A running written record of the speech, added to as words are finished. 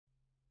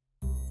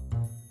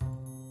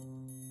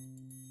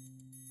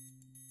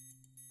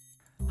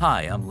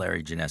Hi, I'm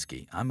Larry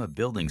Janesky. I'm a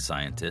building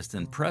scientist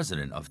and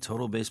president of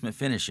Total Basement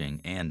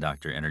Finishing and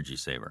Dr. Energy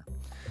Saver.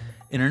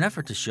 In an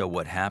effort to show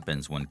what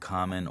happens when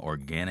common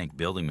organic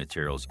building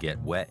materials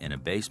get wet in a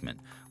basement,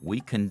 we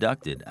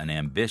conducted an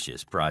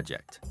ambitious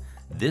project.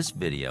 This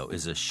video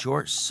is a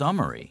short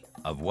summary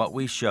of what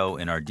we show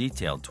in our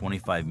detailed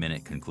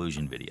 25-minute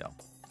conclusion video.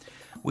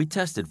 We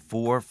tested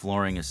 4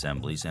 flooring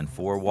assemblies and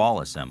 4 wall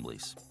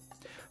assemblies.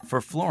 For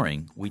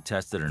flooring, we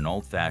tested an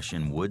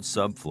old-fashioned wood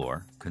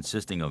subfloor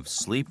consisting of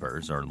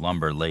sleepers or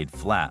lumber laid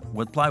flat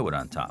with plywood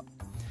on top.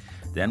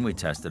 Then we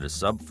tested a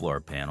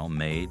subfloor panel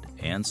made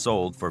and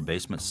sold for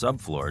basement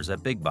subfloors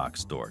at big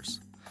box stores.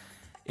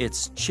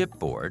 It's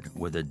chipboard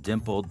with a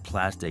dimpled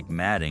plastic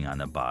matting on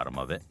the bottom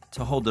of it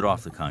to hold it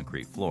off the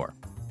concrete floor.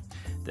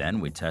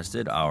 Then we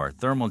tested our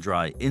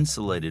ThermalDry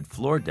Insulated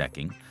Floor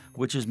Decking,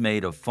 which is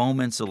made of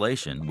foam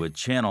insulation with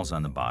channels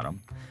on the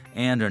bottom,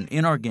 and an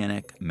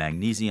inorganic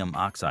magnesium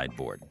oxide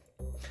board.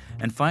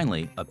 And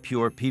finally, a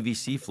pure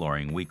PVC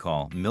flooring we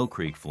call Mill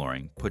Creek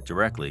flooring put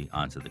directly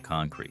onto the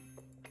concrete.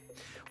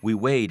 We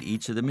weighed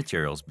each of the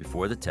materials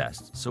before the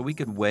test so we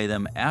could weigh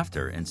them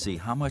after and see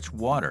how much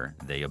water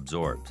they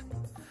absorbed.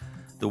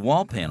 The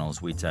wall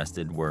panels we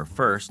tested were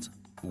first,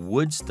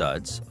 wood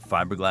studs,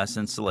 fiberglass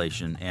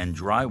insulation, and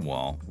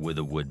drywall with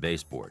a wood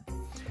baseboard.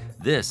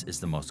 This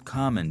is the most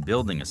common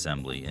building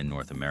assembly in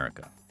North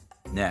America.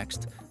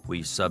 Next,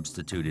 we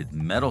substituted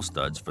metal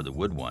studs for the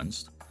wood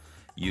ones,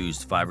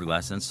 used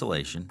fiberglass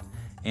insulation,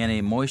 and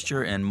a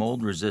moisture and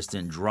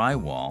mold-resistant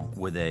drywall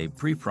with a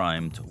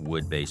pre-primed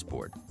wood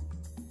baseboard.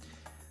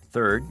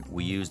 Third,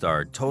 we used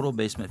our Total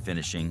Basement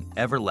Finishing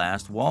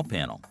Everlast wall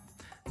panel.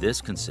 This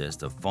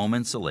consists of foam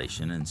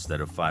insulation instead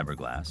of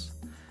fiberglass,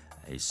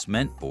 a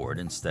cement board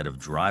instead of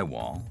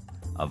drywall,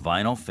 a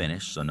vinyl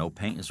finish so no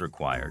paint is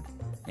required,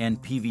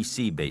 and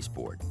PVC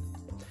baseboard.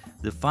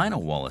 The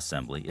final wall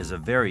assembly is a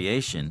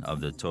variation of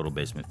the Total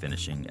Basement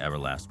Finishing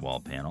Everlast wall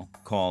panel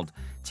called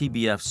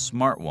TBF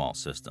Smart Wall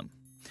System.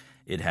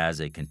 It has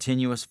a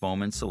continuous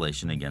foam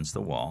insulation against the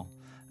wall,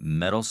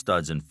 metal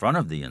studs in front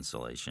of the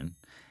insulation,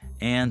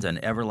 and an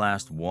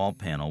Everlast wall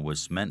panel with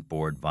cement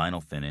board,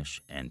 vinyl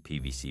finish, and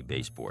PVC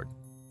baseboard.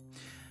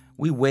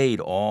 We weighed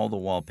all the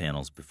wall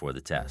panels before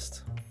the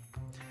test.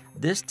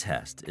 This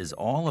test is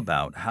all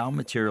about how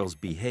materials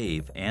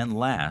behave and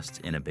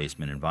last in a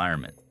basement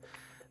environment.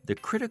 The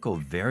critical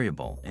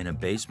variable in a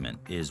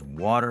basement is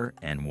water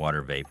and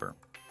water vapor.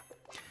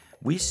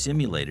 We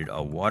simulated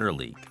a water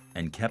leak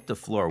and kept the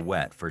floor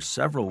wet for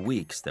several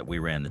weeks that we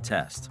ran the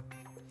test.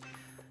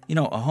 You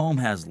know, a home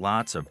has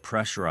lots of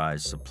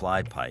pressurized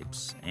supply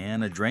pipes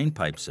and a drain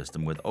pipe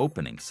system with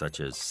openings such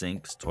as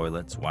sinks,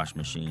 toilets, wash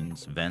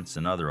machines, vents,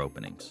 and other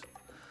openings.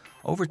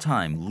 Over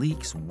time,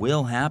 leaks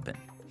will happen,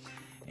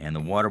 and the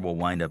water will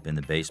wind up in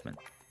the basement,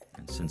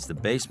 and since the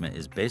basement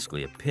is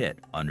basically a pit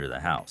under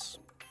the house.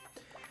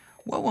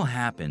 What will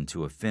happen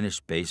to a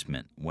finished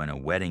basement when a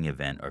wetting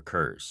event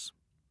occurs?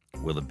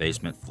 Will the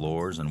basement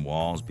floors and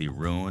walls be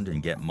ruined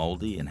and get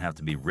moldy and have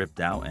to be ripped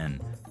out and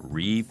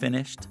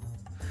refinished?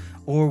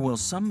 Or will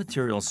some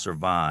materials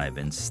survive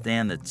and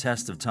stand the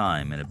test of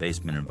time in a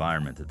basement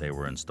environment that they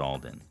were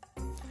installed in?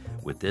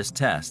 With this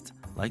test,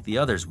 like the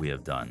others we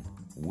have done,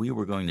 we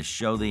were going to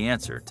show the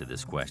answer to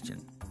this question.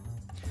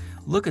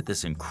 Look at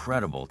this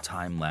incredible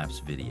time-lapse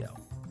video.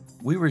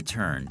 We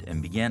returned and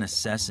began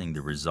assessing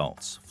the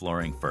results,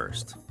 flooring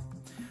first.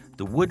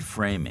 The wood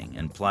framing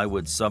and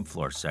plywood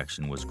subfloor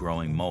section was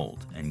growing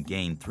mold and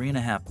gained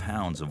 3.5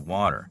 pounds of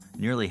water,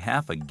 nearly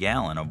half a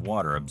gallon of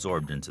water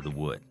absorbed into the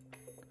wood.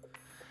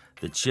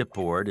 The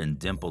chipboard and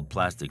dimpled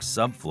plastic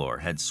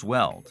subfloor had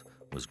swelled,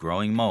 was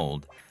growing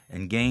mold,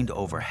 and gained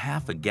over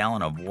half a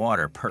gallon of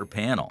water per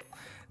panel,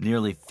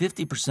 nearly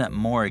 50%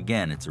 more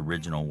again its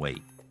original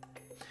weight.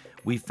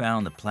 We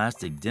found the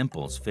plastic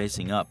dimples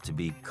facing up to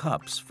be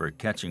cups for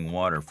catching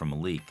water from a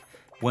leak.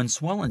 When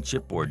swollen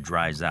chipboard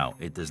dries out,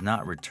 it does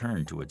not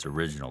return to its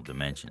original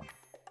dimension.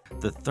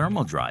 The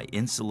ThermalDry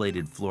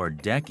Insulated Floor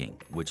Decking,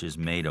 which is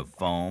made of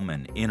foam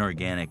and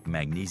inorganic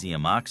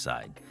magnesium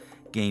oxide,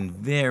 gained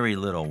very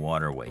little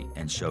water weight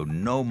and showed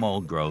no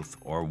mold growth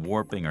or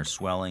warping or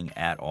swelling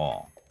at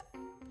all.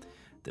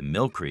 The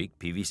Mill Creek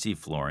PVC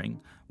flooring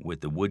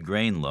with the wood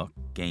grain look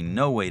gained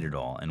no weight at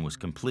all and was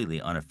completely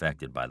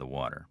unaffected by the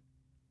water.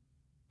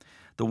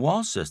 The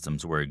wall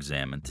systems were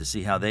examined to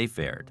see how they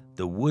fared.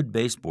 The wood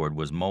baseboard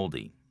was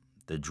moldy.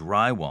 The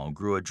drywall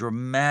grew a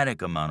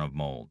dramatic amount of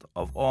mold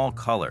of all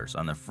colors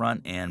on the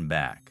front and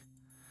back.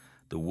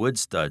 The wood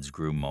studs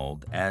grew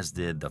mold, as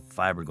did the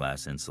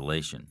fiberglass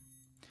insulation.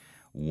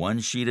 One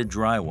sheet of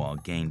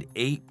drywall gained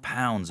 8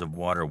 pounds of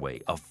water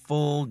weight, a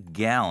full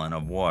gallon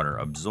of water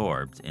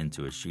absorbed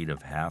into a sheet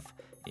of 1/2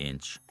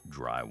 inch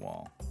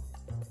drywall.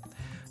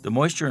 The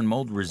moisture and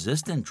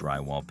mold-resistant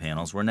drywall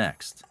panels were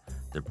next.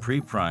 The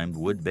pre-primed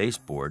wood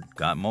baseboard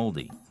got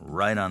moldy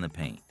right on the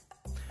paint.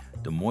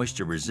 The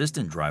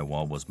moisture-resistant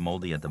drywall was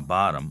moldy at the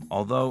bottom,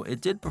 although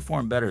it did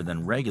perform better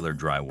than regular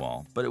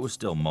drywall, but it was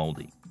still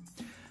moldy.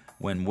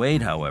 When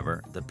weighed,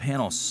 however, the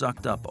panel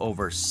sucked up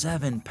over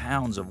 7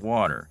 pounds of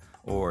water,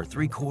 or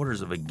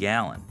 3/4 of a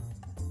gallon.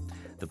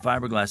 The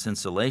fiberglass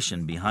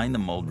insulation behind the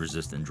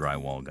mold-resistant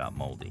drywall got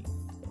moldy.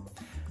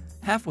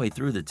 Halfway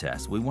through the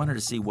test, we wanted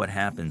to see what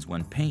happens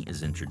when paint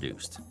is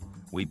introduced.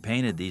 We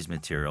painted these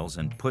materials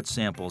and put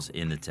samples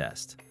in the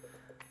test.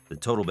 The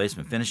total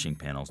basement finishing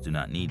panels do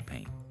not need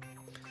paint.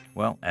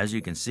 Well, as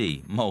you can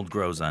see, mold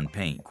grows on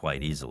paint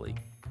quite easily.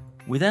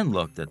 We then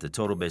looked at the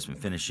total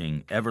basement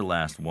finishing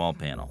Everlast wall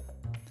panel.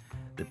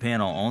 The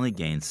panel only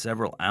gained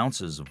several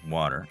ounces of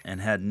water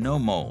and had no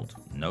mold,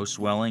 no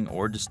swelling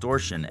or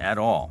distortion at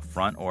all,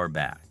 front or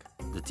back.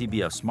 The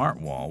TBF Smart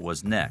Wall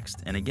was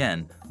next, and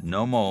again,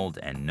 no mold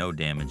and no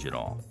damage at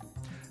all.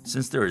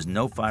 Since there is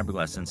no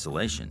fiberglass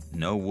insulation,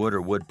 no wood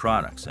or wood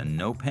products, and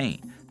no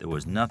paint, there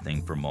was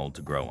nothing for mold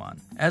to grow on.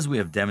 As we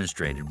have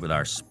demonstrated with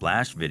our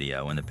splash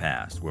video in the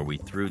past, where we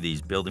threw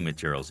these building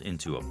materials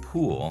into a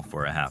pool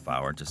for a half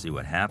hour to see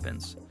what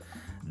happens,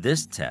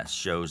 this test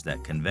shows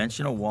that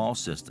conventional wall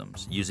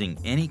systems using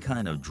any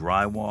kind of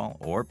drywall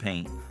or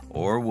paint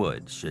or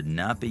wood should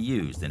not be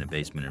used in a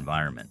basement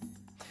environment.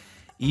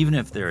 Even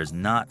if there is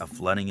not a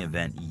flooding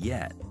event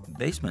yet,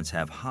 basements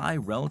have high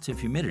relative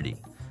humidity,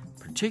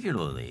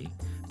 particularly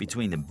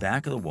between the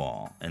back of the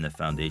wall and the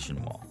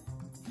foundation wall.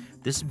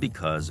 This is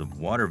because of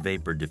water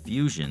vapor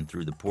diffusion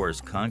through the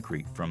porous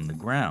concrete from the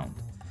ground,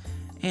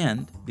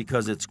 and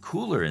because it's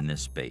cooler in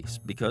this space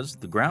because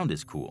the ground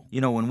is cool.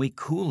 You know, when we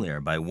cool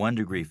air by 1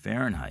 degree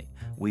Fahrenheit,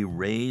 we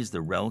raise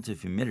the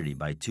relative humidity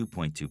by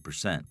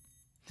 2.2%.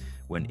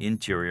 When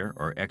interior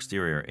or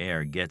exterior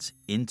air gets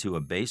into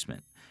a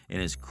basement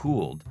and is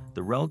cooled,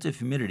 the relative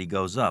humidity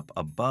goes up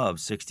above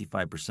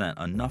 65%,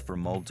 enough for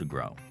mold to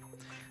grow.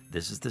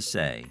 This is to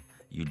say,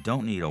 you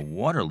don't need a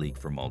water leak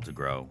for mold to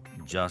grow,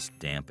 just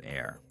damp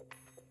air.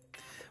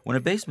 When a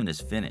basement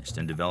is finished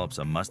and develops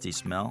a musty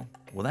smell,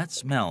 well, that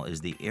smell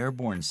is the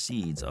airborne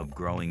seeds of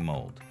growing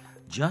mold,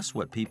 just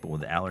what people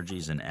with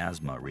allergies and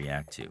asthma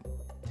react to.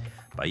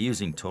 By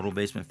using total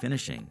basement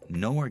finishing,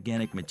 no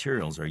organic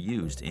materials are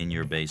used in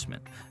your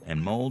basement,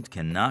 and mold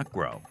cannot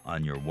grow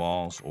on your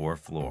walls or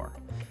floor,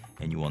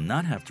 and you will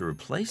not have to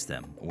replace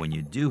them when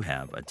you do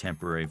have a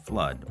temporary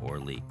flood or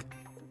leak.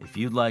 If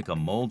you'd like a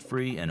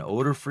mold-free and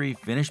odor-free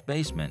finished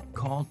basement,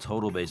 call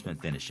Total Basement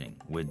Finishing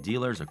with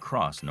dealers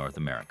across North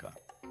America.